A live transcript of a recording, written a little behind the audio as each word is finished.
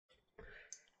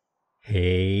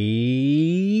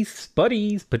Hey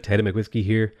Spuddies, PotatoMcWhiskey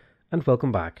here, and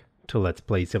welcome back to Let's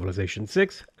Play Civilization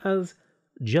 6 as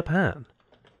Japan.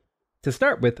 To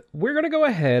start with, we're going to go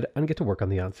ahead and get to work on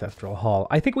the Ancestral Hall.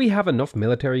 I think we have enough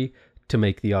military to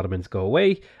make the Ottomans go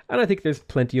away, and I think there's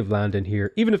plenty of land in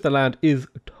here, even if the land is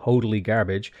totally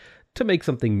garbage, to make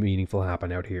something meaningful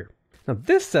happen out here. Now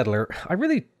this settler, I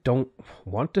really don't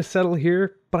want to settle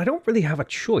here, but I don't really have a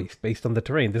choice based on the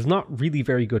terrain. There's not really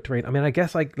very good terrain. I mean, I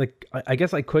guess I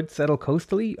could settle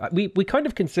coastally. We kind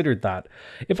of considered that.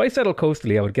 If I settle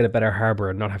coastally, I would get a better harbor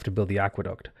and not have to build the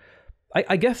aqueduct.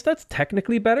 I guess that's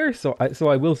technically better, so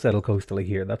I will settle coastally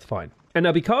here. That's fine. And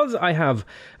now because I have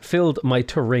filled my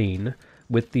terrain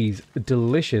with these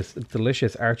delicious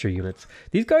archer units,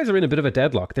 these guys are in a bit of a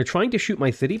deadlock. They're trying to shoot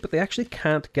my city, but they actually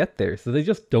can't get there, so they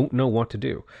just don't know what to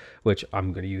do, which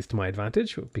I'm going to use to my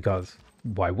advantage, because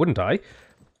why wouldn't I?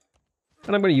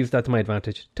 And I'm going to use that to my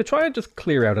advantage to try and just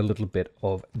clear out a little bit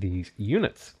of these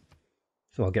units.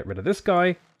 So I'll get rid of this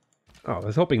guy. Oh, I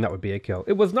was hoping that would be a kill.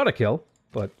 It was not a kill,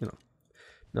 but, you know,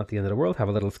 not the end of the world. Have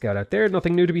a little scout out there,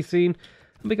 nothing new to be seen,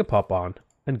 and we can pop on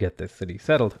and get this city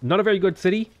settled. Not a very good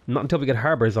city, not until we get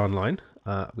harbors online.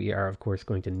 We are, of course,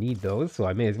 going to need those, so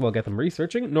I may as well get them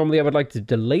researching. Normally, I would like to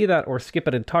delay that or skip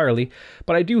it entirely,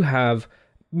 but I do have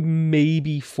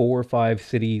maybe 4 or 5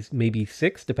 cities, maybe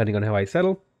 6, depending on how I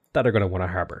settle, that are going to want a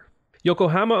harbor.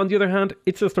 Yokohama, on the other hand,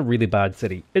 it's just a really bad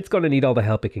city. It's going to need all the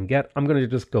help it can get. I'm going to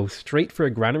just go straight for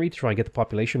a granary to try and get the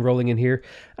population rolling in here,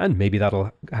 and maybe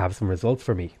that'll have some results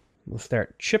for me. We'll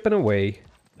start chipping away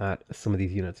at some of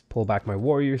these units. Pull back my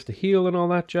warriors to heal and all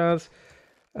that jazz,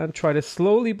 and try to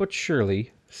slowly but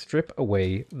surely strip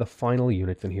away the final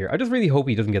units in here. I just really hope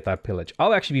he doesn't get that pillage.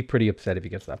 I'll actually be pretty upset if he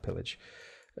gets that pillage,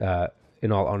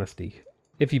 in all honesty.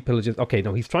 If he pillages... Okay,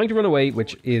 no, he's trying to run away,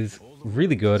 which is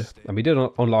really good. And we did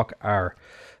unlock our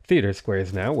theater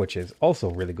squares now, which is also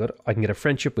really good. I can get a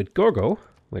friendship with Gorgo,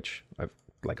 which,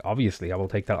 obviously I will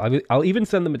take that. I'll even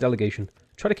send them a delegation.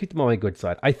 Try to keep them on my good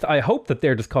side. I hope that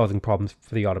they're just causing problems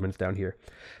for the Ottomans down here,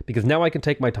 because now I can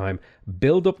take my time,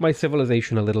 build up my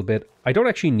civilization a little bit. I don't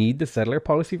actually need the settler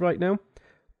policy right now,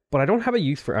 but I don't have a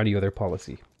use for any other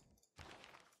policy.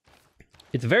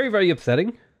 It's very, very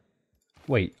upsetting.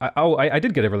 Wait, I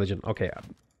did get a religion. Okay,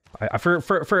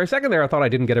 for a second there I thought I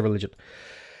didn't get a religion.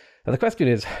 Now the question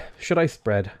is, should I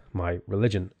spread my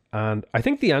religion? And I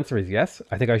think the answer is yes.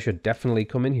 I think I should definitely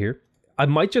come in here. I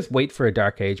might just wait for a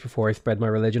dark age before I spread my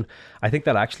religion. I think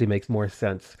that actually makes more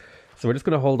sense. So we're just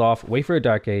going to hold off, wait for a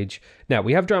dark age. Now,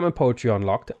 we have drama and poetry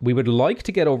unlocked. We would like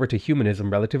to get over to humanism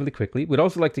relatively quickly. We'd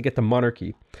also like to get the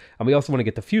monarchy. And we also want to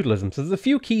get the feudalism. So there's a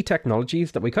few key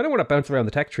technologies that we kind of want to bounce around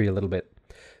the tech tree a little bit.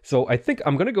 So I think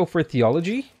I'm going to go for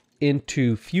theology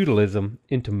into feudalism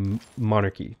into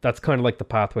monarchy. That's kind of like the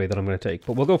pathway that I'm going to take.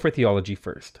 But we'll go for theology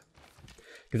first,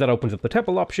 because that opens up the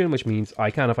temple option, which means I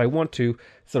can, if I want to,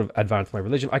 sort of advance my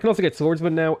religion. I can also get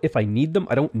swordsmen now if I need them.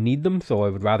 I don't need them, so I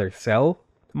would rather sell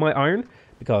my iron,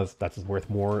 because that's worth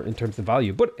more in terms of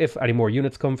value. But if any more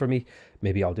units come for me,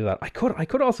 maybe I'll do that. I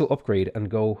could also upgrade and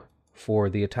go for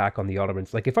the attack on the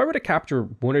Ottomans. Like, if I were to capture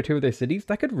 1 or 2 of their cities,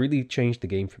 that could really change the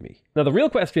game for me. Now, the real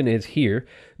question is here,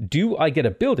 do I get a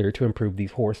builder to improve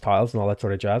these horse tiles and all that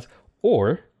sort of jazz?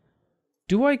 Or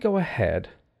do I go ahead...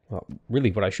 Well,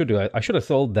 really what I should do, I should have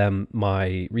sold them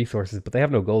my resources, but they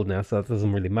have no gold now, so that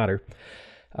doesn't really matter.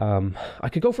 I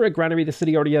could go for a granary. The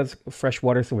city already has fresh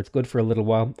water, so it's good for a little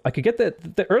while. I could get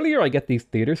the earlier I get these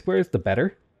theater squares, the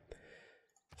better.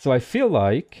 So I feel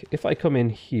like if I come in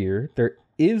here, there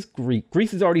is Greece.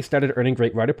 Greece has already started earning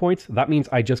great writer points. That means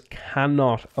I just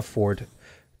cannot afford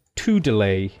to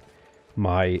delay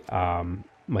my,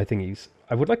 my thingies.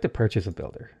 I would like to purchase a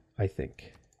builder, I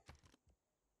think.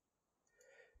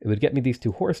 It would get me these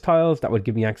 2 horse tiles. That would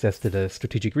give me access to the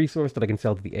strategic resource that I can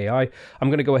sell to the AI. I'm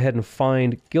going to go ahead and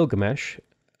find Gilgamesh.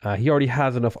 He already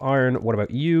has enough iron. What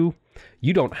about you?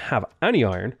 You don't have any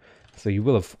iron. So you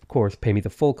will, of course, pay me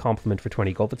the full complement for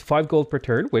 20 gold. That's 5 gold per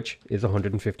turn, which is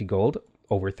 150 gold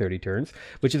over 30 turns,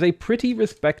 which is a pretty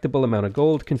respectable amount of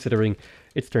gold considering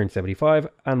it's turn 75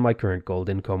 and my current gold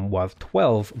income was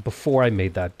 12 before I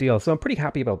made that deal. So I'm pretty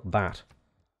happy about that.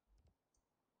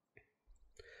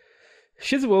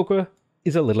 Shizuoka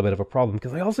is a little bit of a problem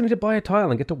because I also need to buy a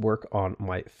tile and get to work on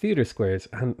my theater squares.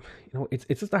 And, you know, it's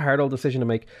just a hard old decision to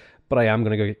make, but I am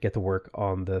going to get to work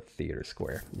on the theater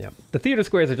square. Yeah, the theater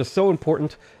squares are just so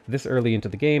important this early into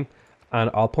the game, and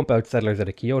I'll pump out settlers out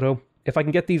of Kyoto. If I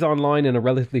can get these online in a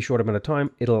relatively short amount of time,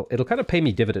 it'll kind of pay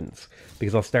me dividends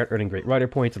because I'll start earning great writer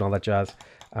points and all that jazz,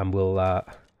 and we'll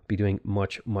be doing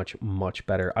much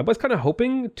better. I was kind of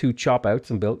hoping to chop out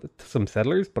some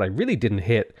settlers, but I really didn't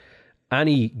hit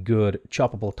any good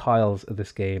choppable tiles of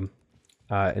this game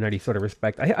in any sort of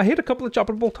respect. I hit a couple of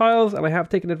choppable tiles and I have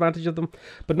taken advantage of them,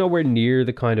 but nowhere near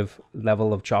the kind of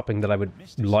level of chopping that I would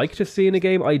like to see in a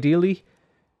game, ideally.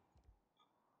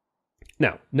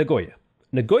 Now, Nagoya.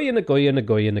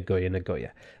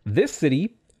 Nagoya. This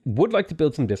city would like to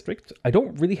build some districts. I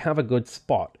don't really have a good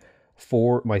spot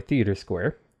for my theater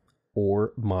square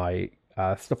or my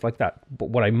stuff like that.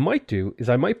 But what I might do is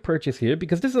I might purchase here,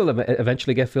 because this will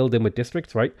eventually get filled in with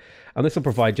districts, right? And this will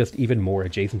provide just even more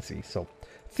adjacency. So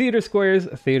theater squares,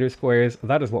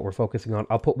 that is what we're focusing on.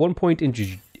 I'll put 1 point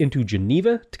into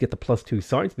Geneva to get the +2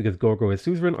 science, because Gorgo is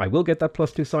suzerain. I will get that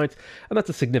 +2 science, and that's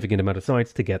a significant amount of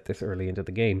science to get this early into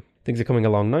the game. Things are coming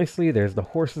along nicely. There's the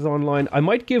horses online. I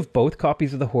might give both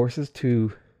copies of the horses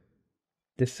to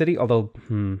this city, although,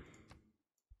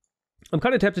 I'm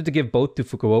kind of tempted to give both to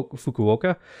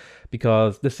Fukuoka,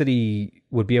 because the city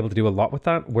would be able to do a lot with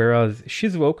that, whereas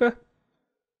Shizuoka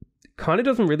kind of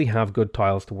doesn't really have good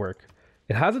tiles to work.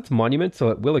 It has its monument, so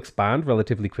it will expand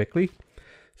relatively quickly,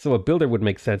 so a builder would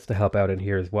make sense to help out in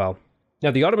here as well.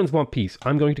 Now, the Ottomans want peace.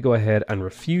 I'm going to go ahead and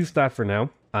refuse that for now,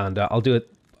 and I'll do it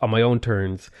on my own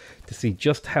turns to see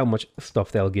just how much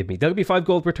stuff they'll give me. That'll be 5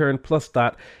 gold per turn plus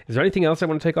that. Is there anything else I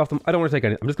want to take off them? I don't want to take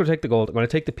anything. I'm just going to take the gold. I'm going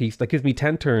to take the peace. That gives me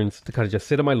 10 turns to kind of just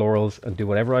sit on my laurels and do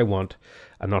whatever I want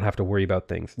and not have to worry about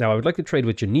things. Now, I would like to trade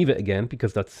with Geneva again,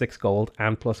 because that's 6 gold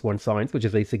and +1 science, which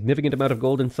is a significant amount of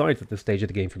gold in science at this stage of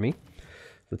the game for me.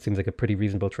 That seems like a pretty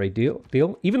reasonable trade deal.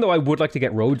 Even though I would like to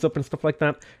get roads up and stuff like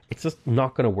that, it's just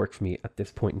not going to work for me at this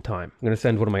point in time. I'm going to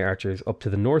send one of my archers up to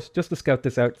the north just to scout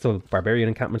this out so barbarian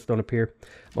encampments don't appear.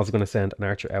 I'm also going to send an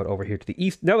archer out over here to the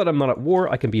east. Now that I'm not at war,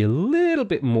 I can be a little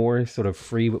bit more sort of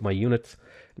free with my units.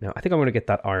 Now, I think I'm going to get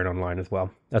that iron online as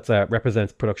well. That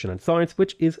represents production and science,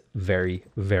 which is very,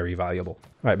 very valuable.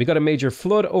 All right, we got a major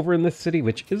flood over in this city,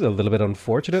 which is a little bit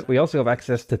unfortunate. We also have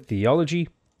access to theology.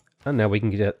 And now we can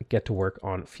get to work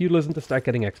on feudalism to start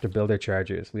getting extra builder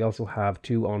charges. We also have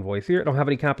 2 envoys here. I don't have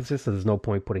any campuses, so there's no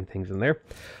point putting things in there.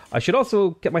 I should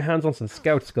also get my hands on some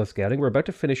scouts to go scouting. We're about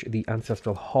to finish the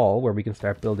Ancestral Hall, where we can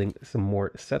start building some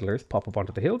more settlers, pop up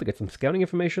onto the hill to get some scouting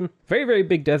information. Very, very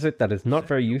big desert that is not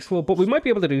very useful, but we might be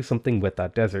able to do something with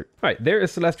that desert. All right, there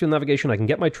is Celestial Navigation. I can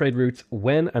get my trade routes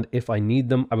when and if I need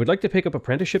them. I would like to pick up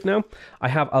apprenticeship now. I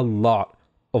have a lot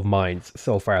of mines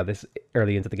so far this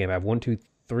early into the game. I have 1, 2,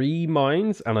 3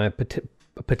 mines, and I have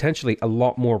potentially a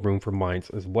lot more room for mines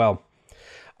as well.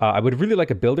 I would really like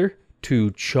a builder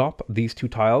to chop these 2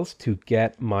 tiles to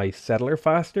get my settler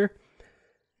faster.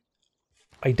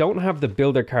 I don't have the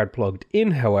builder card plugged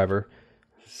in, however,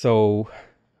 so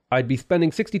I'd be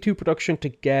spending 62 production to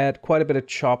get quite a bit of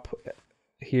chop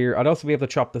here. I'd also be able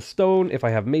to chop the stone if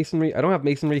I have masonry. I don't have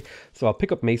masonry, so I'll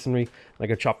pick up masonry. I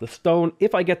can chop the stone.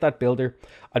 If I get that builder,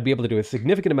 I'd be able to do a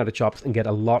significant amount of chops and get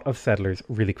a lot of settlers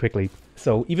really quickly.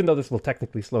 So even though this will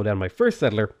technically slow down my first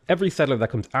settler, every settler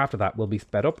that comes after that will be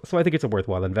sped up. So I think it's a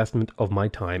worthwhile investment of my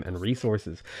time and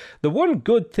resources. The one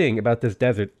good thing about this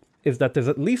desert is that there's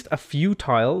at least a few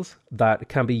tiles that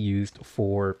can be used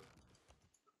for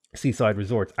seaside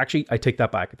resorts. Actually, I take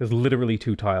that back. There's literally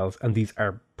 2 tiles, and these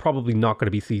are probably not going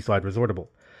to be seaside resortable.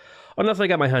 Unless I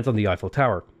get my hands on the Eiffel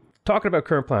Tower. Talking about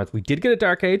current plans, we did get a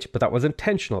Dark Age, but that was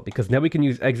intentional, because now we can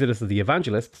use Exodus of the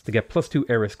Evangelists to get +2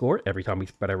 era score every time we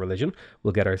spread our religion.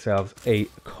 We'll get ourselves a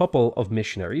couple of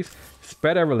missionaries,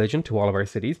 spread our religion to all of our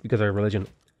cities, because our religion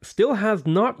still has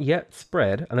not yet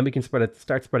spread, and then we can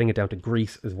start spreading it down to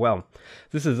Greece as well.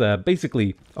 This is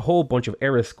basically a whole bunch of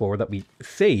era score that we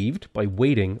saved by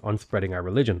waiting on spreading our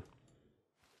religion.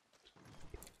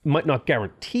 Might not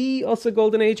guarantee us a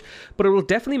golden age, but it will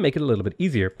definitely make it a little bit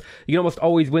easier. You can almost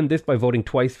always win this by voting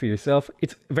twice for yourself.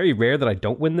 It's very rare that I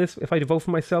don't win this if I vote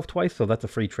for myself twice, so that's a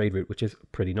free trade route, which is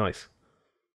pretty nice.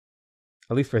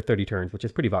 At least for 30 turns, which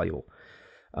is pretty valuable.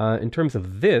 In terms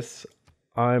of this,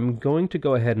 I'm going to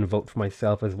go ahead and vote for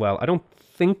myself as well. I don't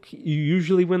think you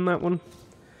usually win that one.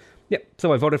 Yep,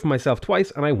 so I voted for myself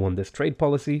twice, and I won this trade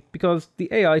policy, because the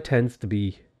AI tends to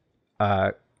be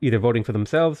either voting for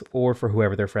themselves or for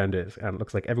whoever their friend is, and it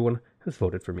looks like everyone has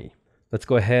voted for me. Let's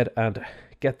go ahead and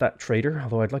get that trader,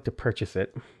 although I'd like to purchase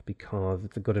it, because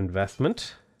it's a good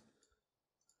investment.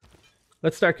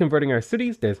 Let's start converting our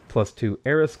cities. There's +2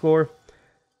 era score.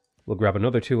 We'll grab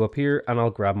another 2 up here, and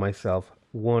I'll grab myself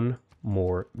 1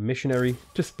 more missionary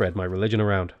to spread my religion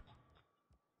around.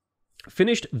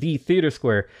 Finished the theater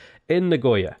square in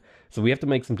Nagoya. So we have to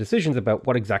make some decisions about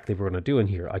what exactly we're going to do in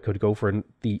here. I could go for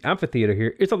the amphitheater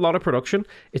here. It's a lot of production.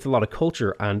 It's a lot of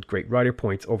culture and great rider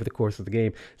points over the course of the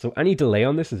game. So any delay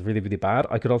on this is really, really bad.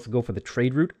 I could also go for the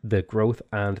trade route, the growth,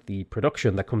 and the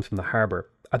production that comes from the harbor.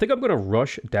 I think I'm going to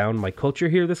rush down my culture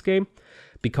here this game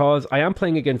because I am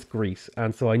playing against Greece,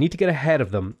 and so I need to get ahead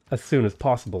of them as soon as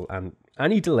possible, and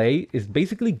any delay is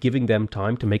basically giving them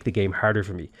time to make the game harder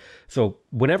for me. So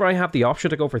whenever I have the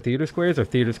option to go for theater squares or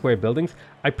theater square buildings,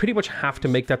 I pretty much have to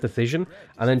make that decision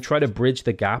and then try to bridge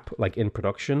the gap like in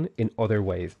production in other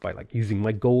ways by like using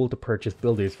my gold to purchase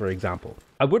builders, for example.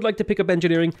 I would like to pick up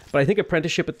engineering, but I think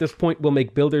apprenticeship at this point will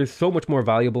make builders so much more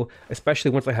valuable, especially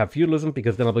once I have feudalism,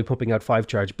 because then I'll be pumping out 5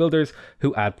 charge builders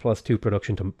who add +2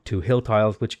 production to hill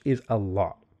tiles, which is a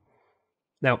lot.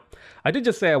 Now, I did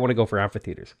just say I want to go for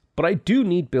amphitheaters, but I do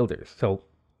need builders. So,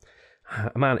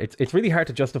 man, it's really hard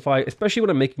to justify, especially when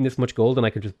I'm making this much gold and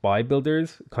I can just buy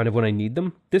builders kind of when I need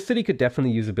them. This city could definitely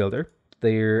use a builder.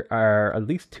 There are at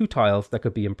least 2 tiles that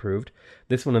could be improved.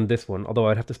 This one and this one, although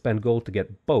I'd have to spend gold to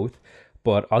get both.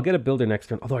 But I'll get a builder next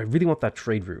turn, although I really want that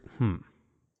trade route.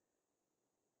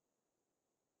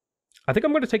 I think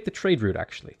I'm going to take the trade route,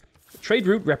 actually. The trade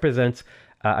route represents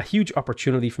a huge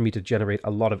opportunity for me to generate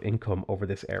a lot of income over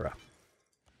this era.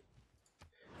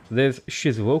 There's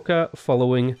Shizuoka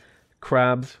following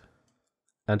crabs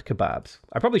and kebabs.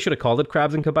 I probably should have called it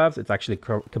crabs and kebabs. It's actually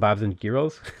kebabs and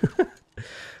gyros.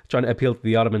 Trying to appeal to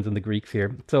the Ottomans and the Greeks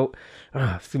here. So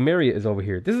Sumeria is over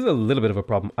here. This is a little bit of a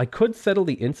problem. I could settle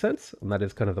the incense, and that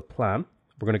is kind of the plan.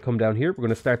 We're going to come down here. We're going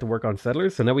to start to work on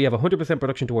settlers. So now we have 100%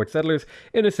 production towards settlers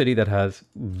in a city that has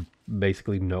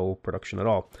basically no production at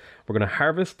all. We're going to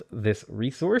harvest this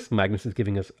resource. Magnus is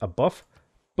giving us a buff.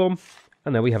 Boom.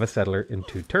 And now we have a settler in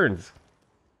 2 turns.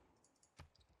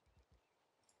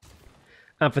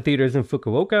 Amphitheaters in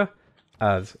Fukuoka,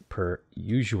 as per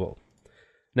usual.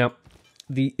 Now,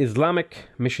 the Islamic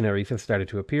missionaries have started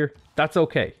to appear. That's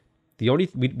okay.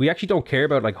 We actually don't care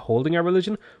about like holding our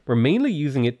religion. We're mainly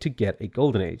using it to get a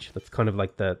golden age. That's kind of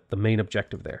like the main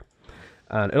objective there.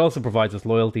 And it also provides us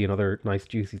loyalty and other nice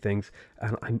juicy things.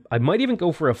 And I might even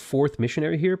go for a 4th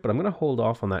missionary here, but I'm going to hold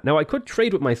off on that. Now I could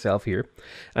trade with myself here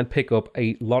and pick up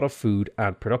a lot of food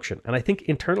and production. And I think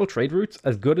internal trade routes,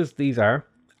 as good as these are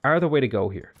the way to go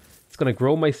here. It's going to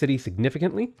grow my city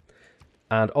significantly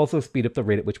and also speed up the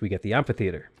rate at which we get the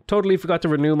amphitheater. Totally forgot to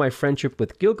renew my friendship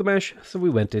with Gilgamesh, so we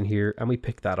went in here and we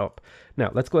picked that up.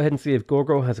 Now, let's go ahead and see if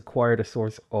Gorgo has acquired a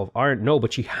source of iron. No,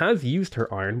 but she has used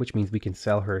her iron, which means we can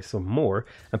sell her some more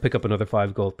and pick up another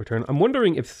 5 gold per turn. I'm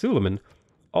wondering if Suleiman,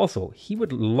 also, he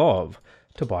would love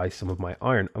to buy some of my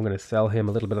iron. I'm going to sell him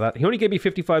a little bit of that. He only gave me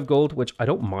 55 gold, which I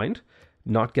don't mind,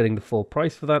 not getting the full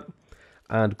price for that.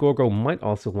 And Gorgo might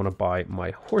also want to buy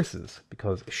my horses,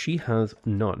 because she has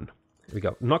none. There we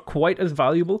go. Not quite as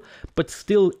valuable, but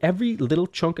still every little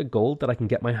chunk of gold that I can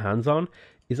get my hands on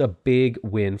is a big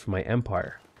win for my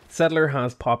empire. Settler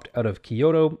has popped out of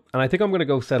Kyoto, and I think I'm going to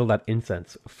go settle that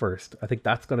incense first. I think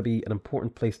that's going to be an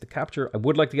important place to capture. I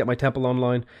would like to get my temple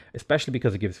online, especially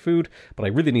because it gives food, but I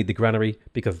really need the granary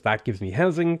because that gives me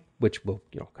housing, which will,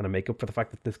 kind of make up for the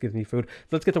fact that this gives me food. So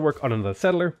let's get to work on another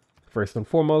settler. First and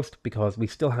foremost, because we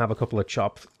still have a couple of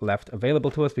chops left available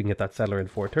to us. We can get that settler in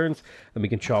 4 turns. Then we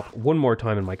can chop 1 more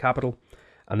time in my capital.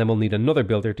 And then we'll need another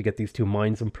builder to get these 2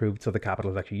 mines improved so the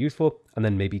capital is actually useful. And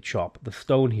then maybe chop the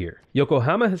stone here.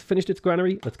 Yokohama has finished its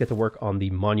granary. Let's get to work on the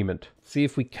monument. See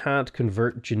if we can't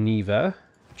convert Geneva.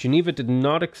 Geneva did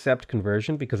not accept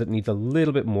conversion because it needs a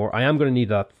little bit more. I am going to need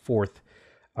that 4th.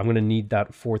 I'm going to need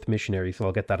that 4th missionary, so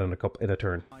I'll get that in a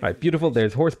turn. All right, beautiful.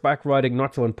 There's horseback riding,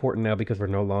 not so important now because we're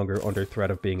no longer under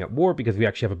threat of being at war because we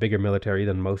actually have a bigger military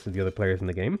than most of the other players in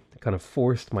the game. I kind of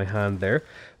forced my hand there.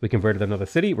 We converted another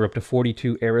city. We're up to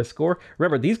 42 era score.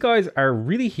 Remember, these guys are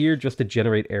really here just to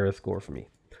generate era score for me.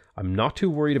 I'm not too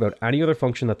worried about any other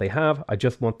function that they have. I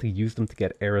just want to use them to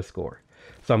get era score.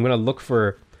 So I'm going to look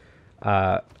for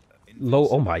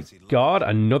oh my god,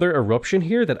 another eruption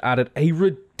here that added a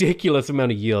ridiculous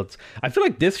amount of yields. I feel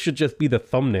like this should just be the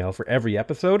thumbnail for every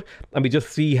episode, and we just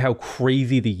see how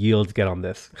crazy the yields get on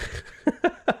this.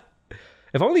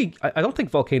 If only, I don't think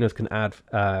volcanoes can add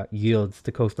yields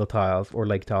to coastal tiles or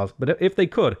lake tiles, but if they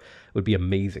could, it would be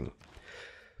amazing.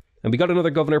 And we got another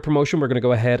governor promotion. We're going to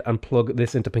go ahead and plug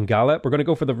this into Pingala. We're going to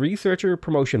go for the researcher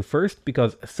promotion first,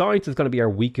 because science is going to be our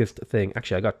weakest thing.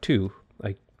 Actually, I got 2.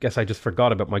 I guess I just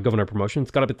forgot about my governor promotions.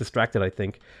 Got a bit distracted, I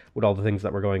think, with all the things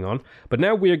that were going on. But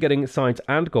now we are getting science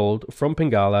and gold from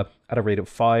Pingala at a rate of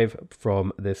 5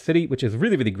 from this city, which is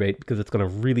really, really great because it's going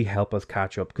to really help us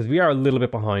catch up, because we are a little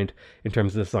bit behind in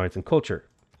terms of the science and culture.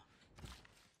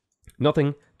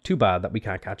 Nothing too bad that we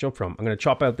can't catch up from. I'm going to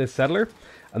chop out this settler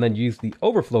and then use the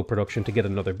overflow production to get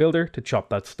another builder to chop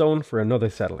that stone for another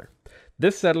settler.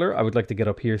 This settler, I would like to get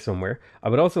up here somewhere. I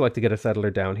would also like to get a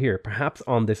settler down here, perhaps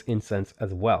on this incense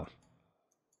as well.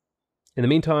 In the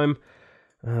meantime,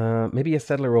 Maybe a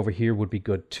settler over here would be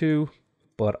good too,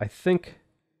 but I think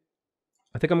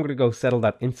I'm going to go settle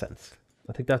that incense.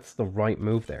 I think that's the right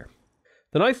move there.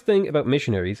 The nice thing about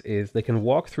missionaries is they can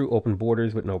walk through open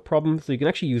borders with no problem, so you can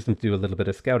actually use them to do a little bit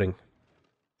of scouting.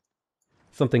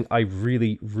 Something I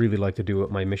really, really like to do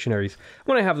with my missionaries.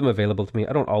 When I have them available to me,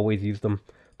 I don't always use them,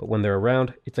 but when they're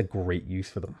around, it's a great use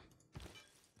for them.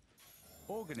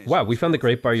 Wow, we found the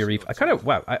Great Barrier Reef.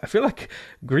 I feel like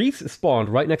Greece spawned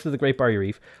right next to the Great Barrier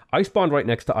Reef. I spawned right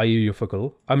next to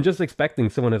Ayuyafukul. I'm just expecting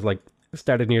someone has, like,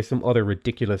 started near some other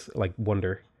ridiculous, like,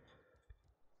 wonder.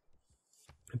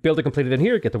 Builder completed in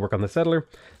here, get to work on the settler.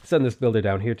 Send this builder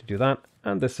down here to do that,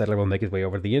 and this settler will make his way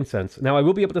over to the incense. Now, I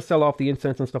will be able to sell off the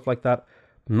incense and stuff like that.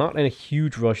 I'm not in a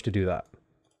huge rush to do that.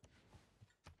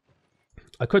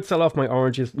 I could sell off my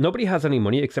oranges. Nobody has any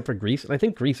money except for Greece, and I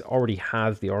think Greece already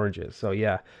has the oranges. So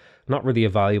yeah, not really a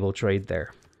valuable trade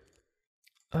there.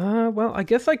 Well, I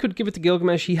guess I could give it to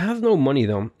Gilgamesh. He has no money,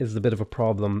 though, is a bit of a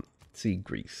problem. Let's see,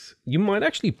 Greece. You might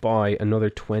actually buy another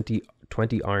 20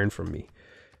 iron from me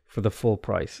for the full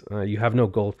price. You have no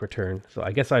gold per turn, so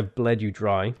I guess I've bled you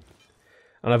dry.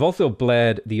 And I've also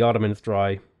bled the Ottomans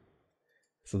dry.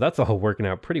 So that's all working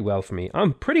out pretty well for me.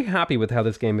 I'm pretty happy with how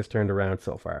this game has turned around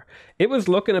so far. It was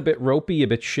looking a bit ropey, a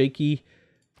bit shaky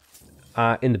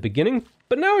in the beginning,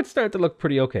 but now it's starting to look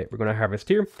pretty okay. We're going to harvest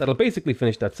here. That'll basically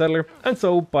finish that settler. And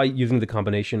so by using the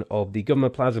combination of the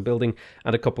government plaza building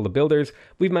and a couple of builders,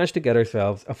 we've managed to get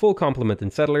ourselves a full complement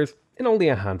in settlers in only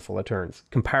a handful of turns,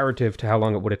 comparative to how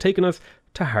long it would have taken us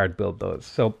to hard build those.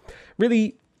 So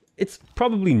really, it's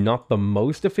probably not the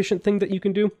most efficient thing that you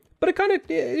can do, but it kind of,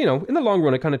 you know, in the long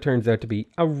run, it kind of turns out to be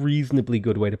a reasonably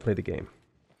good way to play the game.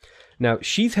 Now,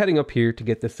 she's heading up here to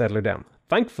get this settler down.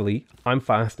 Thankfully, I'm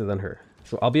faster than her,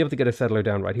 so I'll be able to get a settler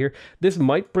down right here. This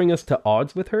might bring us to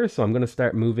odds with her, so I'm going to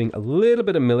start moving a little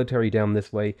bit of military down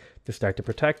this way to start to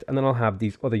protect, and then I'll have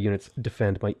these other units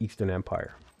defend my Eastern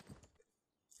Empire.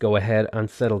 Go ahead and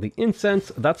settle the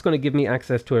incense. That's going to give me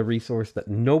access to a resource that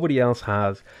nobody else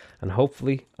has, and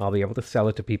hopefully I'll be able to sell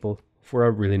it to people for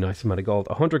a really nice amount of gold.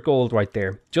 100 gold right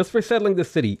there. Just for settling the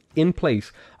city in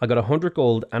place, I got 100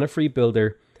 gold and a free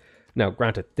builder. Now,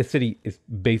 granted, this city is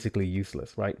basically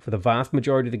useless, right? For the vast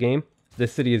majority of the game,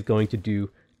 this city is going to do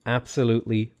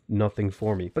absolutely nothing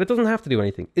for me. But it doesn't have to do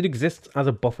anything. It exists as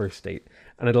a buffer state.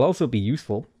 And it'll also be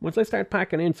useful once I start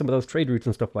packing in some of those trade routes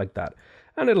and stuff like that.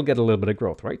 And it'll get a little bit of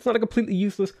growth, right? It's not a completely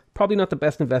useless, probably not the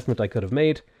best investment I could have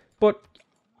made, but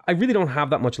I really don't have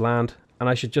that much land, and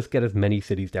I should just get as many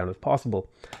cities down as possible.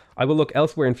 I will look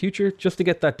elsewhere in future just to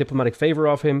get that diplomatic favor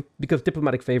off him, because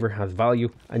diplomatic favor has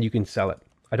value and you can sell it.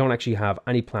 I don't actually have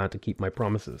any plan to keep my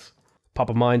promises. Pop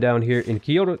a mine down here in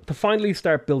Kyoto to finally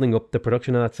start building up the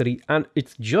production of that city, and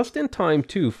it's just in time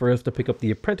too for us to pick up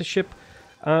the apprenticeship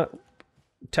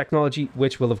technology,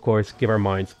 which will of course give our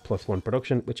mines +1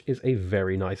 production, which is a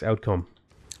very nice outcome.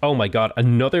 Oh my god,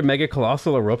 another mega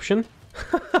colossal eruption?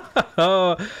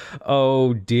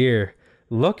 Oh dear.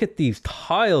 Look at these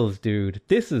tiles, dude.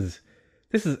 This is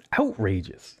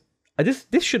outrageous.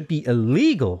 This should be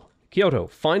illegal. Kyoto,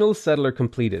 final settler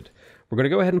completed. We're going to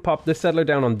go ahead and pop this settler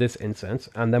down on this incense,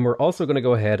 and then we're also going to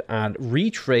go ahead and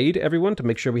retrade everyone to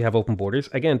make sure we have open borders.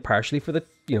 Again, partially for the,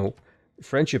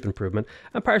 friendship improvement,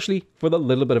 and partially for the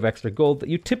little bit of extra gold that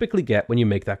you typically get when you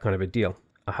make that kind of a deal.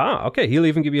 Aha, okay, he'll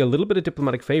even give you a little bit of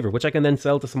diplomatic favor, which I can then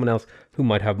sell to someone else who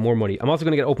might have more money. I'm also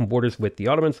going to get open borders with the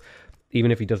Ottomans, even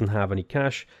if he doesn't have any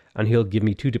cash, and he'll give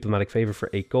me 2 diplomatic favor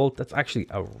for 8 gold. That's actually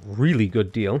a really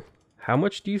good deal. How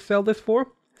much do you sell this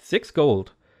for? 6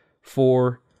 gold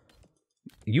for...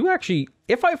 You actually...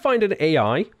 If I find an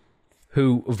AI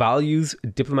who values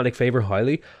diplomatic favor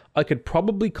highly, I could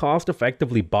probably cost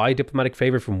effectively buy diplomatic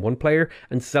favor from one player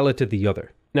and sell it to the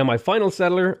other. Now, my final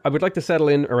settler, I would like to settle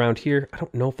in around here. I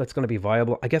don't know if that's going to be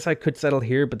viable. I guess I could settle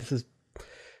here, but this is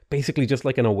basically just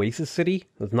like an oasis city.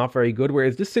 It's not very good,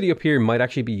 whereas this city up here might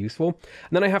actually be useful.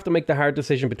 And then I have to make the hard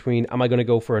decision between, am I going to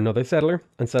go for another settler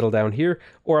and settle down here,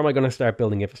 or am I going to start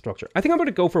building infrastructure? I think I'm going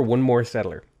to go for one more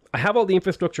settler. I have all the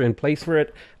infrastructure in place for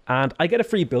it, and I get a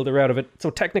free builder out of it. So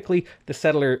technically, the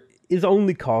settler is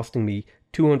only costing me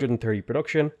 230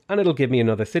 production, and it'll give me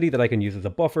another city that I can use as a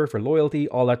buffer for loyalty,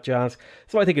 all that jazz.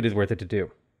 So I think it is worth it to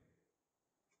do.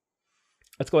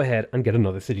 Let's go ahead and get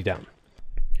another city down.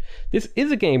 This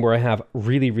is a game where I have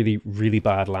really, really, really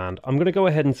bad land. I'm going to go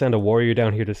ahead and send a warrior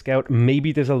down here to scout.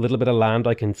 Maybe there's a little bit of land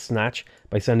I can snatch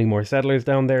by sending more settlers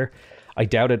down there. I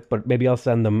doubt it, but maybe I'll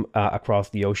send them across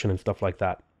the ocean and stuff like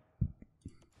that.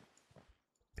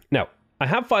 Now, I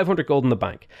have 500 gold in the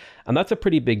bank, and that's a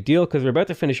pretty big deal because we're about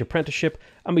to finish apprenticeship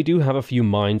and we do have a few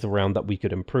mines around that we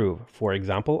could improve. For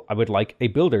example, I would like a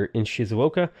builder in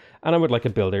Shizuoka and I would like a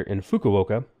builder in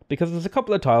Fukuoka because there's a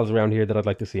couple of tiles around here that I'd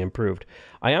like to see improved.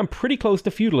 I am pretty close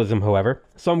to feudalism, however,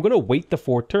 so I'm going to wait the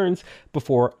 4 turns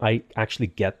before I actually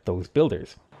get those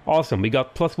builders. Awesome, we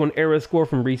got +1 era score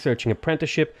from researching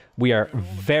apprenticeship. We are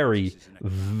very,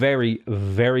 very,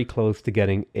 very close to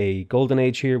getting a golden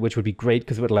age here, which would be great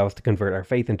because it would allow us to convert our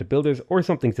faith into builders or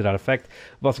something to that effect.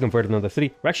 We've also converted another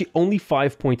city. We're actually only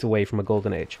 5 points away from a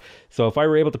golden age. So if I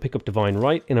were able to pick up divine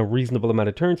right in a reasonable amount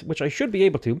of turns, which I should be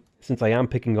able to, since I am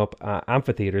picking up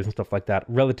amphitheaters and stuff like that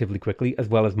relatively quickly, as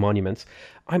well as monuments,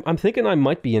 I'm thinking I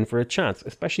might be in for a chance,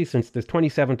 especially since there's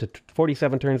 27 to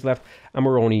 47 turns left and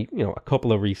we're only, a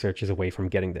couple of researches away from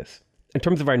getting this. In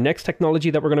terms of our next technology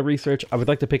that we're going to research, I would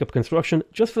like to pick up construction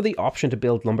just for the option to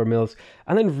build lumber mills.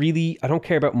 And then really, I don't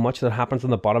care about much that happens on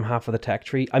the bottom half of the tech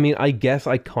tree. I mean, I guess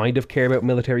I kind of care about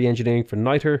military engineering for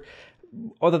Niter.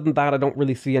 Other than that, I don't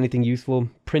really see anything useful.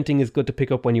 Printing is good to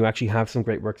pick up when you actually have some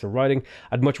great works of writing.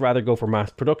 I'd much rather go for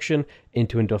mass production,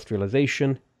 into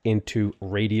industrialization, into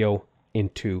radio,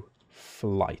 into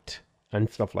flight, and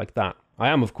stuff like that. I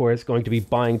am, of course, going to be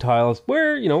buying tiles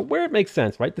where it makes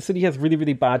sense, right? The city has really,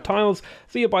 really bad tiles,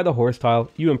 so you buy the horse tile,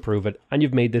 you improve it, and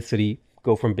you've made this city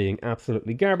go from being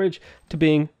absolutely garbage to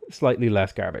being slightly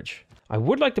less garbage. I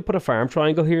would like to put a farm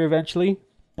triangle here eventually,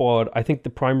 but I think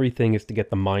the primary thing is to get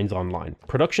the mines online.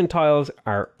 Production tiles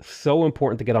are so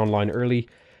important to get online early,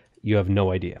 you have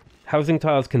no idea. Housing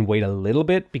tiles can wait a little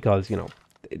bit because,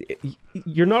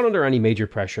 you're not under any major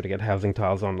pressure to get housing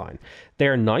tiles online.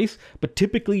 They're nice, but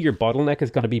typically your bottleneck is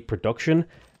going to be production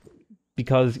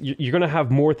because you're going to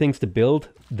have more things to build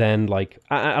than like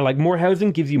more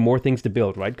housing gives you more things to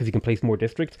build, right? Because you can place more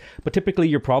districts. But typically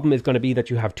your problem is going to be that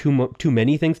you have too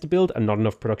many things to build and not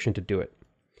enough production to do it.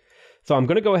 So I'm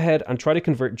going to go ahead and try to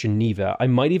convert Geneva. I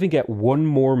might even get one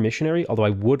more missionary, although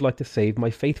I would like to save my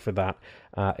faith for that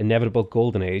inevitable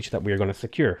golden age that we are going to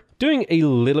secure. Doing a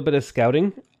little bit of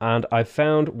scouting, and I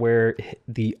found where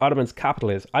the Ottoman's capital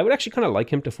is. I would actually kind of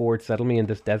like him to forward settle me in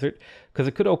this desert, because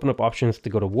it could open up options to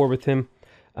go to war with him,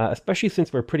 especially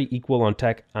since we're pretty equal on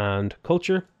tech and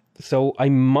culture. So I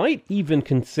might even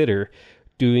consider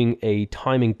doing a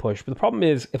timing push. But the problem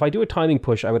is, if I do a timing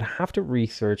push, I would have to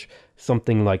research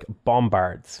something like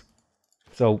bombards.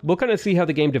 So we'll kind of see how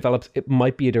the game develops. It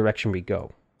might be a direction we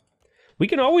go. We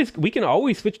can always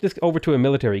switch this over to a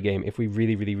military game if we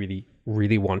really, really, really,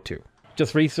 really want to.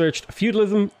 Just researched the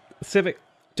feudalism civic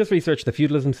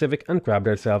and grabbed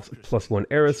ourselves +1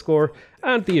 era score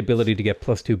and the ability to get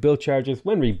 +2 build charges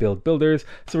when we build builders.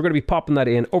 So we're going to be popping that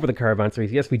in over the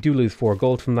caravansaries. Yes, we do lose 4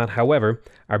 gold from that. However,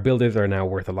 our builders are now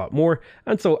worth a lot more.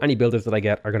 And so any builders that I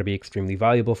get are going to be extremely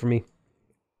valuable for me.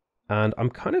 And I'm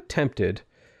kind of tempted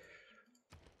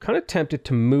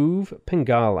to move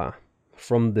Pingala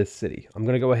from this city. I'm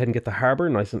going to go ahead and get the harbor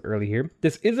nice and early here.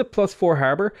 This is a +4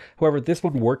 harbor. However, this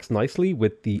one works nicely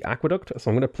with the aqueduct.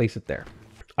 So I'm going to place it there.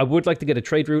 I would like to get a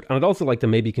trade route, and I'd also like to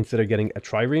maybe consider getting a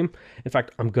trireme. In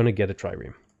fact, I'm going to get a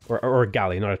trireme. Or a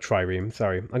galley, not a trireme,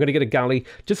 sorry. I'm going to get a galley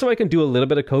just so I can do a little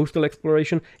bit of coastal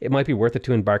exploration. It might be worth it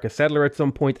to embark a settler at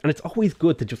some point, and it's always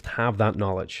good to just have that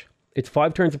knowledge. It's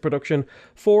 5 turns of production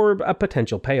for a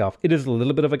potential payoff. It is a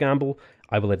little bit of a gamble,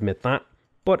 I will admit that,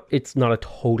 but it's not a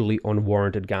totally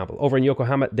unwarranted gamble. Over in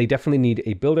Yokohama, they definitely need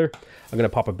a builder. I'm going to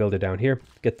pop a builder down here,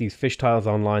 get these fish tiles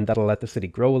online. That'll let the city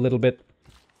grow a little bit.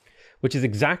 Which is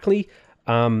exactly,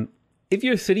 if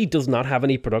your city does not have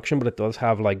any production, but it does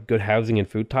have like good housing and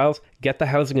food tiles, get the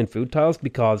housing and food tiles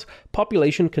because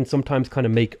population can sometimes kind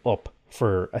of make up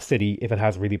for a city if it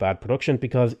has really bad production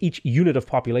because each unit of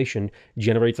population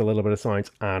generates a little bit of science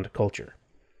and culture.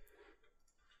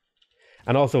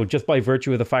 And also, just by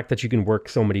virtue of the fact that you can work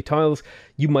so many tiles,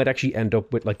 you might actually end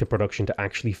up with like the production to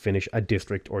actually finish a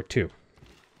district or 2.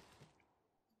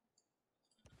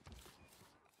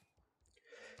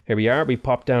 Here we are, we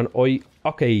pop down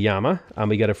Okayama, and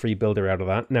we get a free builder out of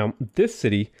that. Now, this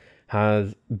city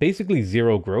has basically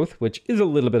 0 growth, which is a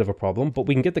little bit of a problem, but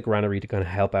we can get the granary to kind of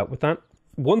help out with that.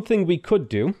 One thing we could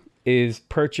do is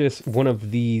purchase one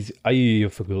of these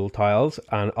Ayufagul tiles,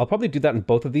 and I'll probably do that in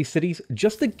both of these cities,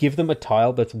 just to give them a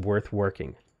tile that's worth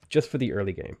working, just for the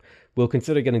early game. We'll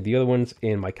consider getting the other ones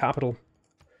in my capital,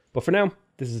 but for now,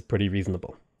 this is pretty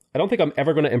reasonable. I don't think I'm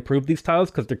ever going to improve these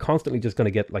tiles because they're constantly just going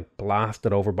to get like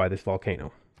blasted over by this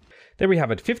volcano. There we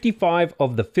have it, 55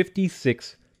 of the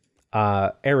 56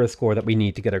 era score that we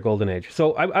need to get our golden age.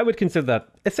 So I would consider that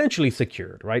essentially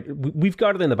secured, right? We've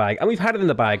got it in the bag, and we've had it in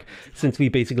the bag since we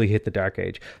basically hit the dark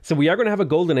age. So we are going to have a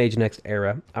golden age next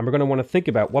era, and we're going to want to think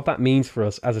about what that means for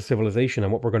us as a civilization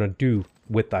and what we're going to do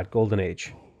with that golden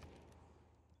age.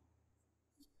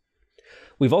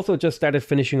 We've also just started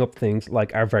finishing up things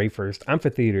like our very first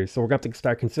amphitheaters, so we're going to have to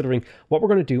start considering what we're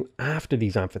going to do after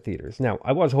these amphitheaters. Now,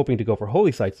 I was hoping to go for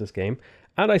holy sites this game,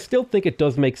 and I still think it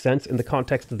does make sense in the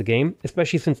context of the game,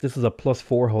 especially since this is a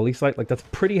 +4 holy site. Like, that's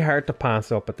pretty hard to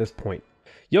pass up at this point.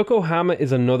 Yokohama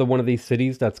is another one of these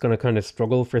cities that's going to kind of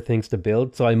struggle for things to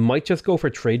build, so I might just go for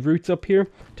trade routes up here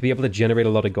to be able to generate a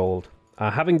lot of gold.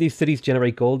 Having these cities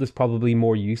generate gold is probably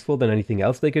more useful than anything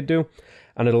else they could do,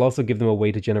 and it'll also give them a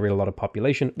way to generate a lot of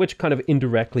population, which kind of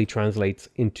indirectly translates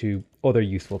into other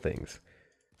useful things.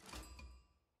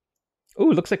 Oh,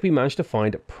 looks like we managed to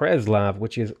find Preslav,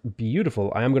 which is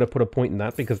beautiful. I am going to put a point in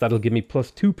that because that'll give me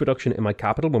 +2 production in my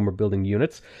capital when we're building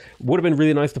units. Would have been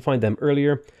really nice to find them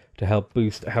earlier to help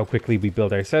boost how quickly we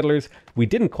build our settlers. We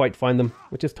didn't quite find them,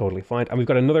 which is totally fine. And we've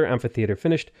got another amphitheater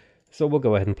finished, so we'll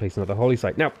go ahead and place another holy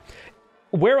site. Now,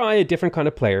 were I a different kind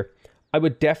of player, I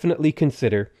would definitely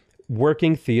consider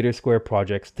working theater square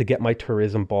projects to get my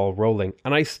tourism ball rolling.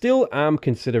 And I still am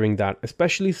considering that,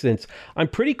 especially since I'm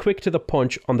pretty quick to the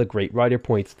punch on the Great Rider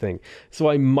Points thing. So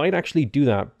I might actually do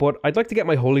that, but I'd like to get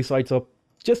my holy sites up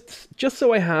just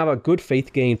so I have a good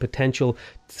faith gain potential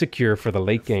secure for the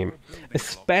late game.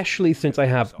 Especially since I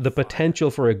have the potential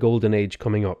for a golden age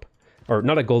coming up. Or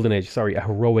not a golden age, sorry, a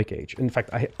heroic age. In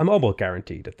fact, I'm almost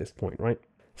guaranteed at this point, right?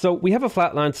 So we have a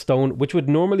flatland stone, which would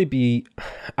normally be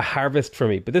a harvest for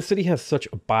me, but this city has such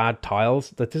bad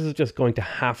tiles that this is just going to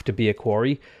have to be a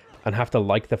quarry and have to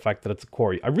like the fact that it's a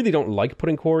quarry. I really don't like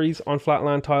putting quarries on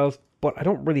flatland tiles, but I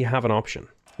don't really have an option.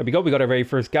 There we go, we got our very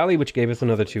first galley, which gave us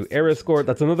another 2 era score.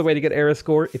 That's another way to get era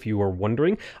score, if you were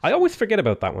wondering. I always forget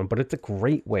about that one, but it's a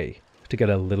great way to get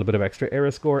a little bit of extra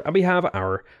era score, and we have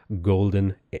our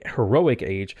golden heroic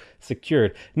age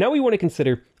secured. Now we want to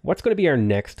consider what's going to be our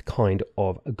next kind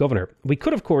of governor. We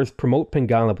could, of course, promote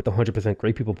Pingala with the 100%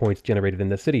 great people points generated in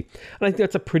this city, and I think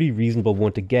that's a pretty reasonable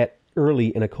one to get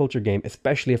early in a culture game,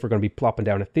 especially if we're going to be plopping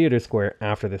down a theater square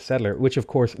after the settler, which of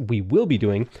course we will be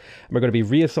doing. And we're going to be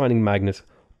reassigning Magnus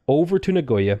over to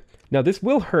Nagoya. Now this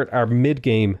will hurt our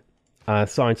mid-game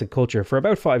science and culture for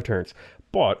about 5 turns,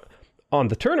 but on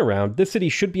the turnaround, this city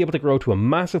should be able to grow to a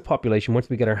massive population once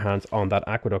we get our hands on that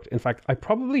aqueduct. In fact, I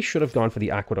probably should have gone for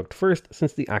the aqueduct first,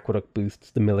 since the aqueduct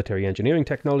boosts the military engineering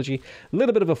technology. A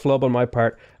little bit of a flub on my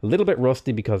part, a little bit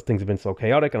rusty because things have been so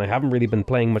chaotic and I haven't really been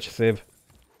playing much Civ.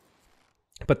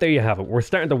 But there you have it. We're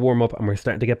starting to warm up and we're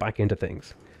starting to get back into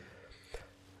things.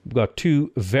 We've got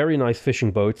 2 very nice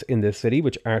fishing boats in this city,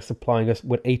 which are supplying us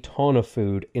with a ton of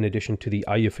food in addition to the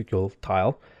Ayufikul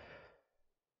tile.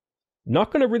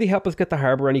 Not going to really help us get the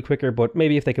harbour any quicker, but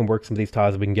maybe if they can work some of these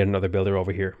tiles, we can get another builder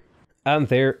over here. And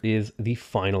there is the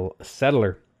final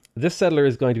settler. This settler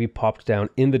is going to be popped down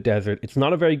in the desert. It's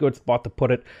not a very good spot to put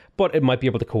it, but it might be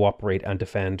able to cooperate and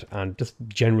defend and just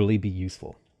generally be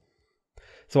useful.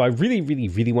 So I really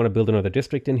want to build another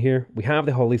district in here. We have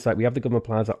the holy site, we have the government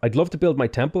plaza. I'd love to build my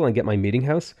temple and get my meeting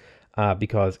house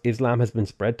because Islam has been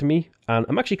spread to me, and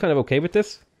I'm actually kind of okay with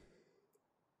this.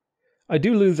 I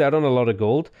do lose out on a lot of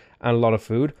gold and a lot of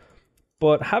food,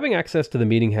 but having access to the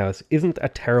meeting house isn't a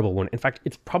terrible one. In fact,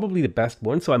 it's probably the best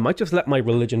one, so I might just let my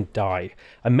religion die.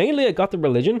 And mainly I got the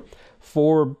religion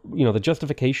for, you know, the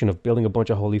justification of building a bunch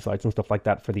of holy sites and stuff like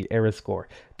that for the era score.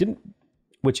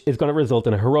 Which is going to result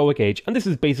in a heroic age, and this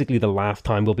is basically the last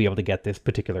time we'll be able to get this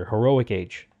particular heroic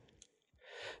age.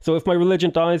 So if my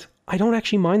religion dies, I don't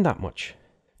actually mind that much.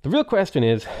 The real question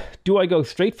is, do I go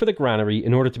straight for the granary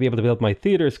in order to be able to build my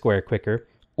theatre square quicker,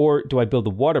 or do I build the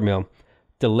watermill,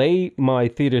 delay my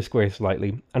theatre square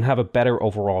slightly, and have a better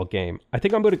overall game? I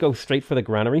think I'm going to go straight for the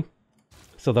granary,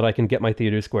 so that I can get my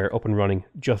theatre square up and running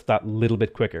just that little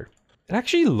bit quicker. It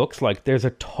actually looks like there's a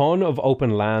ton of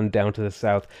open land down to the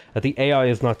south that the AI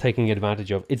is not taking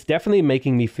advantage of. It's definitely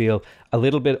making me feel a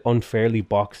little bit unfairly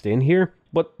boxed in here.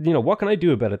 But, you know, what can I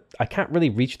do about it? I can't really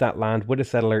reach that land with a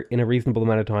settler in a reasonable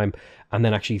amount of time and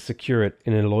then actually secure it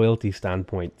in a loyalty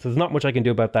standpoint. So there's not much I can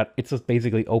do about that. It's just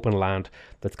basically open land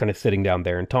that's kind of sitting down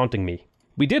there and taunting me.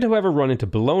 We did, however, run into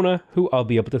Bologna, who I'll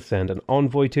be able to send an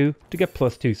envoy to get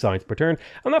 +2 science per turn.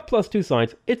 And that +2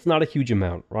 science, it's not a huge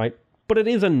amount, right? But it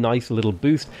is a nice little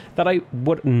boost that I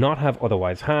would not have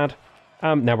otherwise had.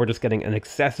 Now we're just getting an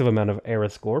excessive amount of era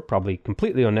score, probably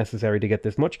completely unnecessary to get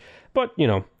this much. But, you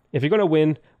know, if you're going to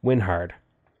win, win hard.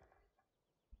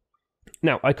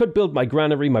 Now, I could build my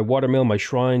granary, my watermill, my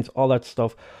shrines, all that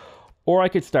stuff. Or I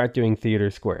could start doing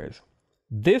theatre squares.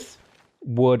 This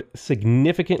would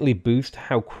significantly boost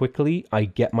how quickly I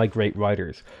get my great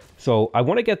riders. So I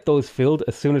want to get those filled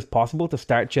as soon as possible to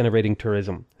start generating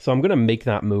tourism. So I'm going to make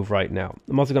that move right now.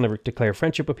 I'm also going to declare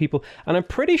friendship with people, and I'm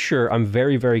pretty sure I'm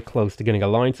very, very close to getting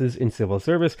alliances in civil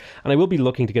service, and I will be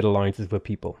looking to get alliances with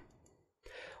people.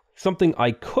 Something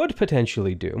I could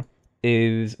potentially do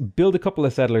is build a couple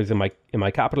of settlers in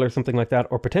my capital or something like that,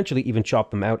 or potentially even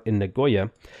chop them out in Nagoya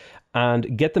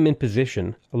and get them in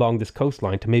position along this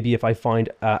coastline to maybe if I find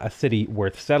a city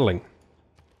worth settling.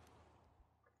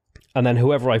 And then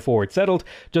whoever I forward settled,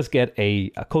 just get a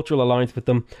cultural alliance with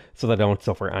them so that I don't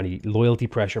suffer any loyalty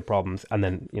pressure problems. And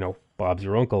then, you know, Bob's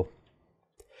your uncle.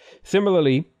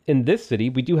 Similarly, in this city,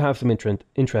 we do have some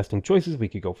interesting choices. We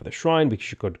could go for the shrine. We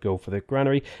could go for the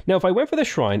granary. Now, if I went for the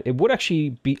shrine, it would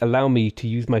actually allow me to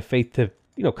use my faith to,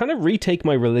 you know, kind of retake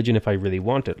my religion if I really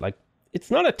wanted. Like, it's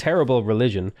not a terrible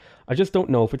religion. I just don't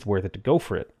know if it's worth it to go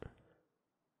for it.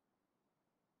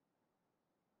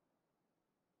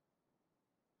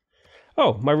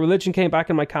 Oh, my religion came back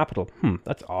in my capital.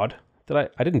 That's odd.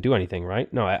 I didn't do anything,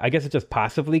 right? No, I guess it just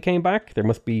passively came back. There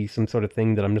must be some sort of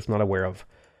thing that I'm just not aware of.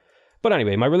 But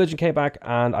anyway, my religion came back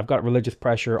and I've got religious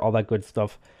pressure, all that good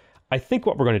stuff. I think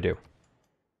what we're going to do...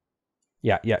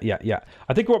 Yeah.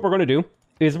 I think what we're going to do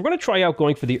is we're going to try out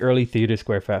going for the early Theatre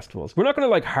Square festivals. We're not going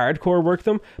to like hardcore work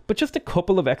them, but just a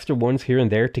couple of extra ones here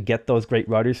and there to get those great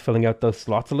riders filling out those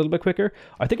slots a little bit quicker.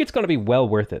 I think it's going to be well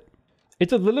worth it.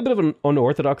 It's a little bit of an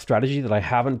unorthodox strategy that I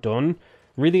haven't done.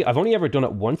 Really, I've only ever done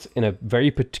it once in a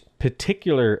very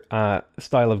particular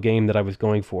style of game that I was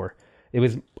going for. It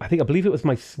was, I believe it was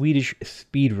my Swedish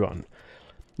speed run.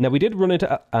 Now, we did run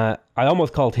into, I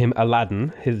almost called him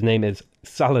Aladdin. His name is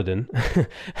Saladin.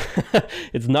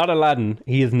 It's not Aladdin.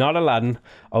 He is not Aladdin.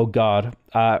 Oh, God.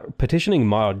 Petitioning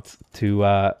mods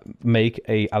to make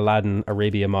a Aladdin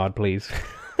Arabia mod, please.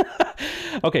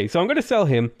 Okay, so I'm going to sell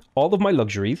him all of my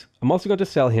luxuries. I'm also going to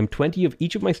sell him 20 of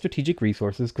each of my strategic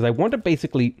resources because I want to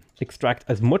basically extract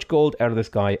as much gold out of this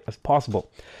guy as possible.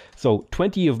 So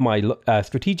 20 of my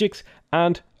strategics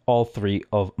and all 3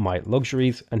 of my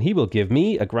luxuries, and he will give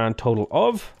me a grand total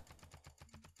of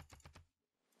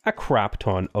a crap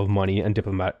ton of money and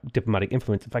diplomatic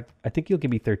influence. In fact, I think he'll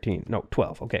give me 13. No,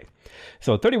 12. Okay.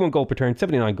 So 31 gold per turn,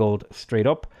 79 gold straight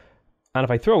up. And if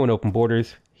I throw in open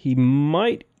borders, he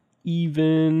might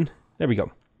even... There we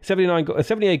go.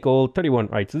 78 gold, 31.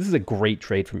 Right, so this is a great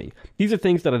trade for me. These are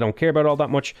things that I don't care about all that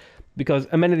much because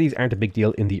amenities aren't a big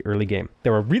deal in the early game.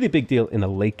 They're a really big deal in the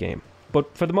late game.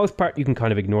 But for the most part, you can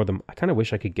kind of ignore them. I kind of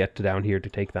wish I could get to down here to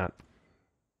take that.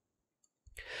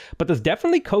 But there's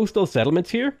definitely coastal settlements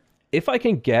here. If I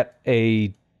can get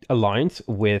a alliance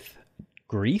with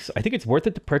Greece, I think it's worth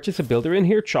it to purchase a builder in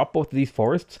here, chop both of these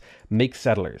forests, make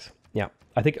settlers. Yeah,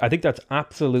 I think that's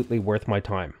absolutely worth my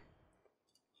time.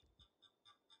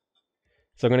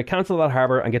 So I'm going to cancel that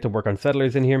harbor and get to work on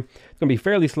settlers in here. It's going to be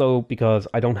fairly slow because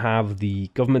I don't have the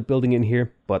government building in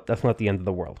here, but that's not the end of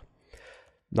the world.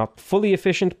 Not fully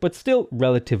efficient, but still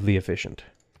relatively efficient.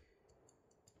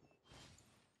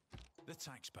 The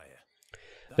taxpayer.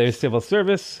 There's civil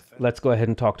service. Let's go ahead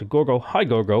and talk to Gorgo. Hi,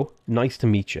 Gorgo. Nice to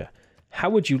meet you. How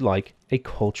would you like a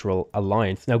cultural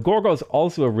alliance? Now, Gorgo is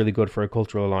also really good for a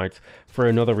cultural alliance for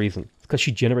another reason. It's because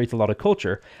she generates a lot of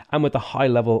culture. And with a high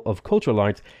level of cultural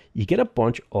alliance, you get a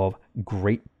bunch of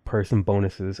great person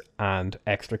bonuses and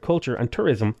extra culture and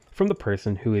tourism from the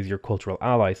person who is your cultural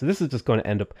ally. So this is just going to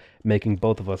end up making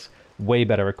both of us way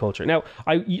better at culture. Now,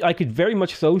 I could very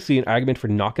much so see an argument for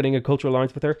not getting a cultural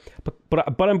alliance with her,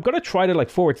 but I'm going to try to like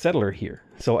forward settle her here.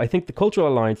 So I think the cultural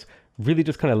alliance really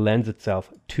just kind of lends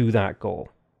itself to that goal.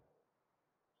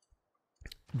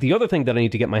 The other thing that I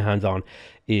need to get my hands on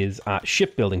is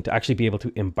shipbuilding to actually be able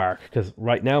to embark, because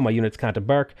right now my units can't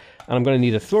embark, and I'm going to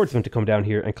need a swordsman to come down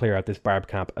here and clear out this barb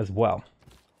camp as well.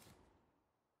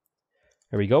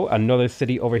 There we go, another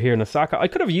city over here in Osaka. I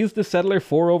could have used the settler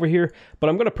 4 over here, but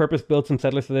I'm going to purpose build some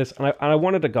settlers for this, and I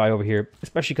wanted a guy over here,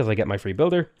 especially because I get my free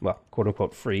builder. Well,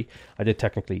 quote-unquote free. I did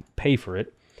technically pay for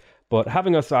it. But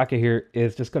having Osaka here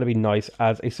is just going to be nice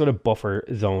as a sort of buffer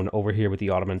zone over here with the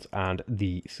Ottomans and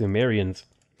the Sumerians.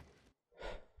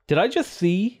 Did I just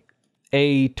see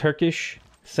a Turkish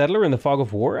settler in the fog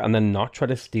of war and then not try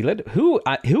to steal it? Who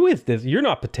is this? You're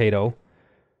not Potato.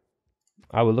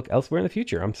 I will look elsewhere in the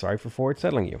future. I'm sorry for forward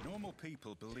settling you.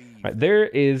 Right, there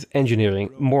is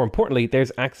engineering. More importantly,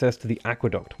 there's access to the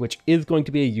aqueduct, which is going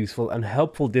to be a useful and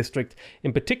helpful district,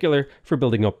 in particular for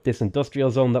building up this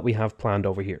industrial zone that we have planned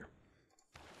over here.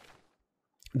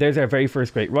 There's our very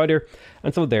first great rider,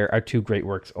 and so there are 2 great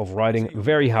works of riding.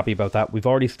 Very happy about that. We've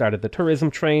already started the tourism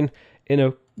train in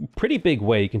a pretty big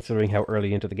way considering how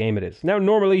early into the game it is. Now,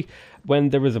 normally, when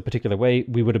there was a particular way,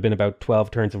 we would have been about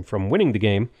 12 turns from winning the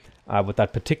game with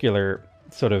that particular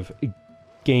sort of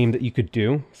game that you could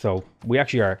do. So we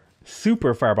actually are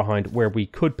super far behind where we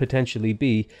could potentially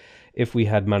be if we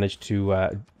had managed to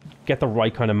get the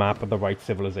right kind of map and the right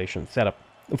civilization setup.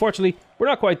 Unfortunately, we're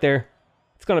not quite there.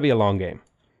 It's going to be a long game.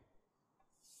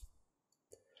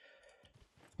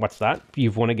 What's that?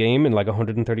 You've won a game in like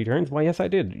 130 turns? Why, yes, I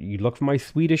did. You look for my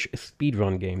Swedish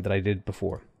speedrun game that I did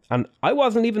before. And I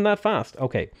wasn't even that fast.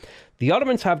 Okay, the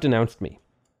Ottomans have denounced me.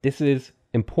 This is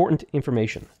important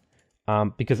information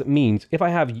because it means if I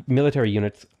have military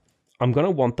units, I'm going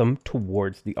to want them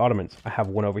towards the Ottomans. I have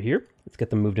one over here. Let's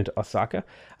get them moved into Osaka.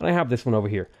 And I have this one over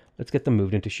here. Let's get them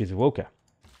moved into Shizuoka.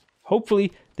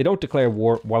 Hopefully, they don't declare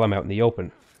war while I'm out in the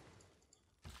open.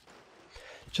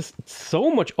 Just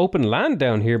so much open land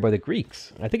down here by the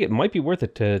Greeks. I think it might be worth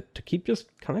it to keep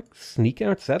just kind of sneaking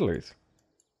out settlers.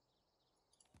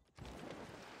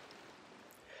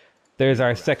 There's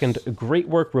our second great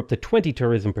work. We're up to 20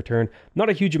 tourism per turn. Not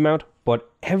a huge amount,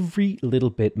 but every little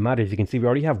bit matters. You can see we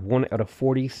already have 1 out of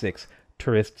 46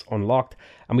 tourists unlocked.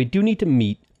 And we do need to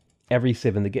meet every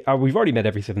civ in the game. We've already met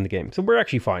every civ in the game, so we're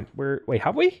actually fine. Wait,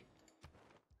 have we?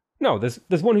 No, there's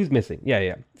one who's missing.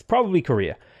 Yeah. It's probably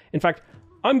Korea. In fact,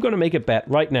 I'm going to make a bet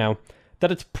right now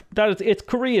that it's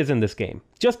Korea's in this game.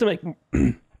 Just to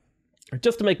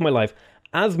make my life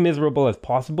as miserable as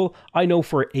possible, I know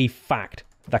for a fact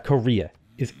that Korea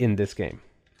is in this game.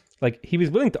 Like, he was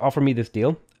willing to offer me this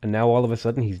deal, and now all of a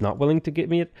sudden he's not willing to give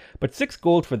me it. But 6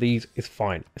 gold for these is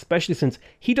fine, especially since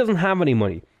he doesn't have any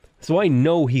money. So I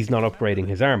know he's not upgrading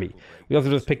his army. We also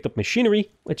just picked up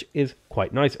machinery, which is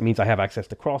quite nice. It means I have access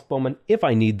to crossbowmen if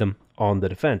I need them on the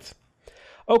defense.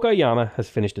 Okayama has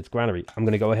finished its granary. I'm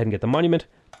going to go ahead and get the monument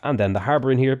and then the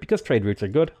harbour in here because trade routes are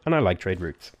good and I like trade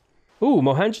routes. Ooh,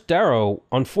 Mohenjo-Daro.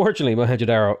 Unfortunately,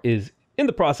 Mohenjo-Daro is in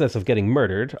the process of getting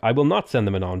murdered. I will not send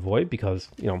them an envoy because,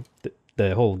 you know,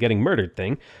 the whole getting murdered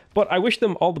thing. But I wish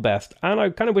them all the best and I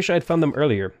kind of wish I had found them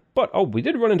earlier. But, oh, we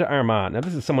did run into Armagh. Now,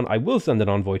 this is someone I will send an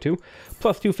envoy to.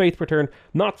 +2 faith per turn.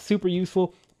 Not super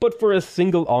useful, but for a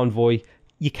single envoy,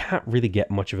 you can't really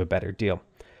get much of a better deal.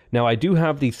 Now, I do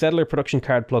have the settler production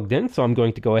card plugged in, so I'm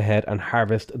going to go ahead and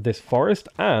harvest this forest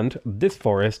and this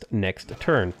forest next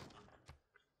turn.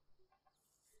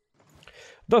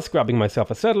 Thus grabbing myself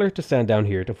a settler to send down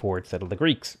here to forward settle the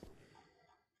Greeks.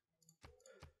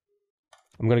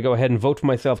 I'm going to go ahead and vote for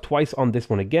myself twice on this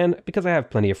one again, because I have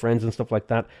plenty of friends and stuff like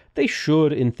that. They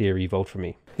should, in theory, vote for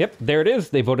me. Yep, there it is.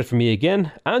 They voted for me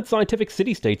again, and scientific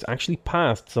city-states actually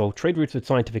passed, so trade routes with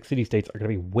scientific city-states are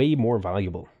going to be way more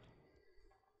valuable.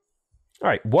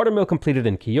 Alright, watermill completed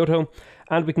in Kyoto,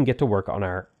 and we can get to work on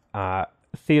our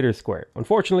theater square.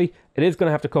 Unfortunately, it is going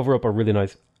to have to cover up a really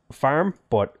nice farm,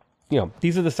 but, you know,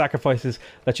 these are the sacrifices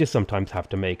that you sometimes have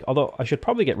to make. Although, I should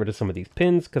probably get rid of some of these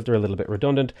pins, because they're a little bit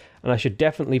redundant, and I should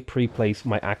definitely pre-place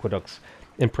my aqueducts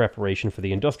in preparation for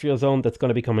the industrial zone that's going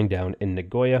to be coming down in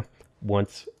Nagoya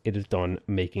once it is done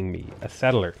making me a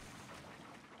settler.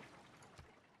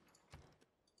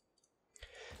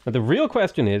 Now, the real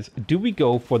question is, do we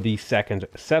go for the second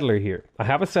settler here? I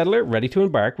have a settler ready to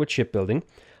embark with shipbuilding.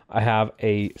 I have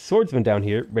a swordsman down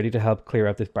here ready to help clear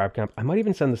out this barb camp. I might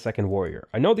even send the second warrior.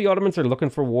 I know the Ottomans are looking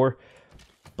for war,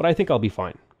 but I think I'll be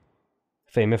fine.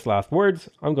 Famous last words,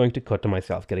 I'm going to cut to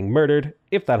myself getting murdered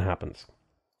if that happens.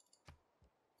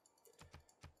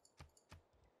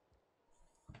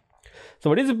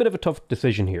 So it is a bit of a tough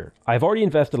decision here. I've already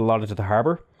invested a lot into the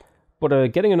harbour, but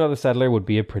getting another settler would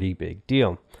be a pretty big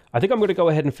deal. I think I'm going to go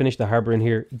ahead and finish the harbour in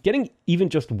here. Getting even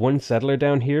just one settler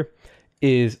down here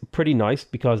is pretty nice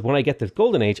because when I get this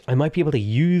golden age, I might be able to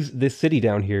use this city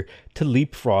down here to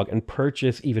leapfrog and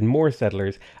purchase even more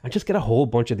settlers and just get a whole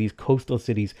bunch of these coastal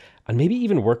cities and maybe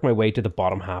even work my way to the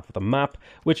bottom half of the map,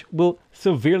 which will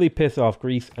severely piss off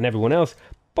Greece and everyone else.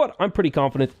 But I'm pretty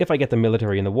confident if I get the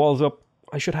military and the walls up,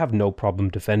 I should have no problem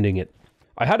defending it.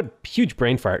 I had a huge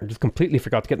brain fart and just completely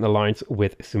forgot to get an alliance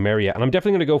with Sumeria. And I'm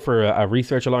definitely going to go for a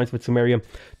research alliance with Sumeria.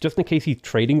 Just in case he's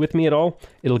trading with me at all,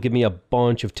 it'll give me a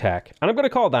bunch of tech. And I'm going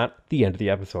to call that the end of the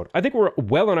episode. I think we're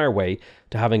well on our way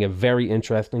to having a very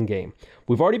interesting game.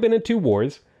 We've already been in 2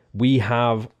 wars. We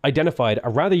have identified a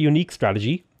rather unique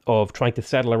strategy of trying to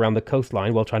settle around the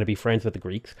coastline while trying to be friends with the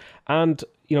Greeks. And,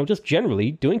 you know, just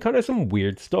generally doing kind of some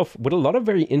weird stuff with a lot of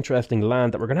very interesting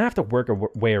land that we're going to have to work our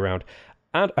way around.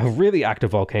 And a really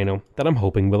active volcano that I'm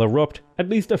hoping will erupt at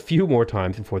least a few more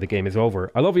times before the game is over.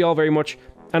 I love you all very much,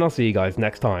 and I'll see you guys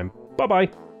next time. Bye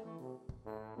bye!